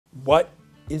what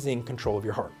is in control of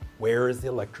your heart? Where is the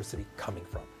electricity coming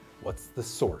from? What's the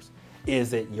source?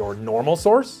 Is it your normal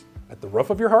source at the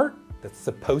roof of your heart that's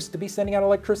supposed to be sending out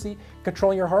electricity,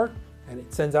 controlling your heart, and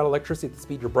it sends out electricity at the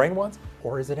speed your brain wants?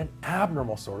 Or is it an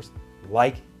abnormal source,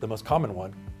 like the most common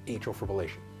one, atrial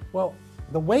fibrillation? Well,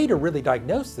 the way to really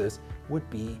diagnose this would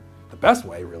be, the best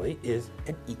way really, is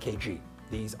an EKG.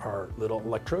 These are little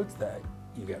electrodes that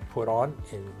you get put on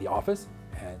in the office,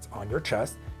 and it's on your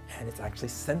chest, and it's actually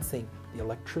sensing the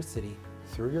electricity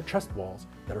through your chest walls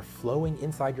that are flowing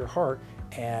inside your heart,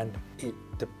 and it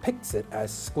depicts it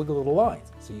as squiggly little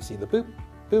lines. So you see the boop,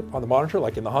 boop on the monitor,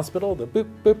 like in the hospital, the boop,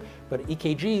 boop, but an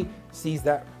EKG sees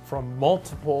that from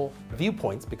multiple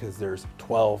viewpoints because there's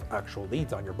 12 actual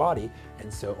leads on your body,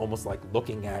 and so almost like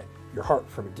looking at your heart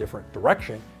from a different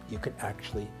direction, you can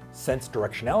actually sense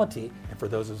directionality, and for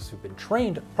those of us who've been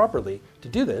trained properly to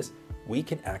do this, we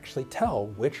can actually tell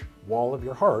which wall of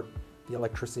your heart the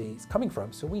electricity is coming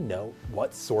from, so we know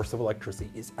what source of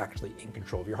electricity is actually in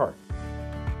control of your heart.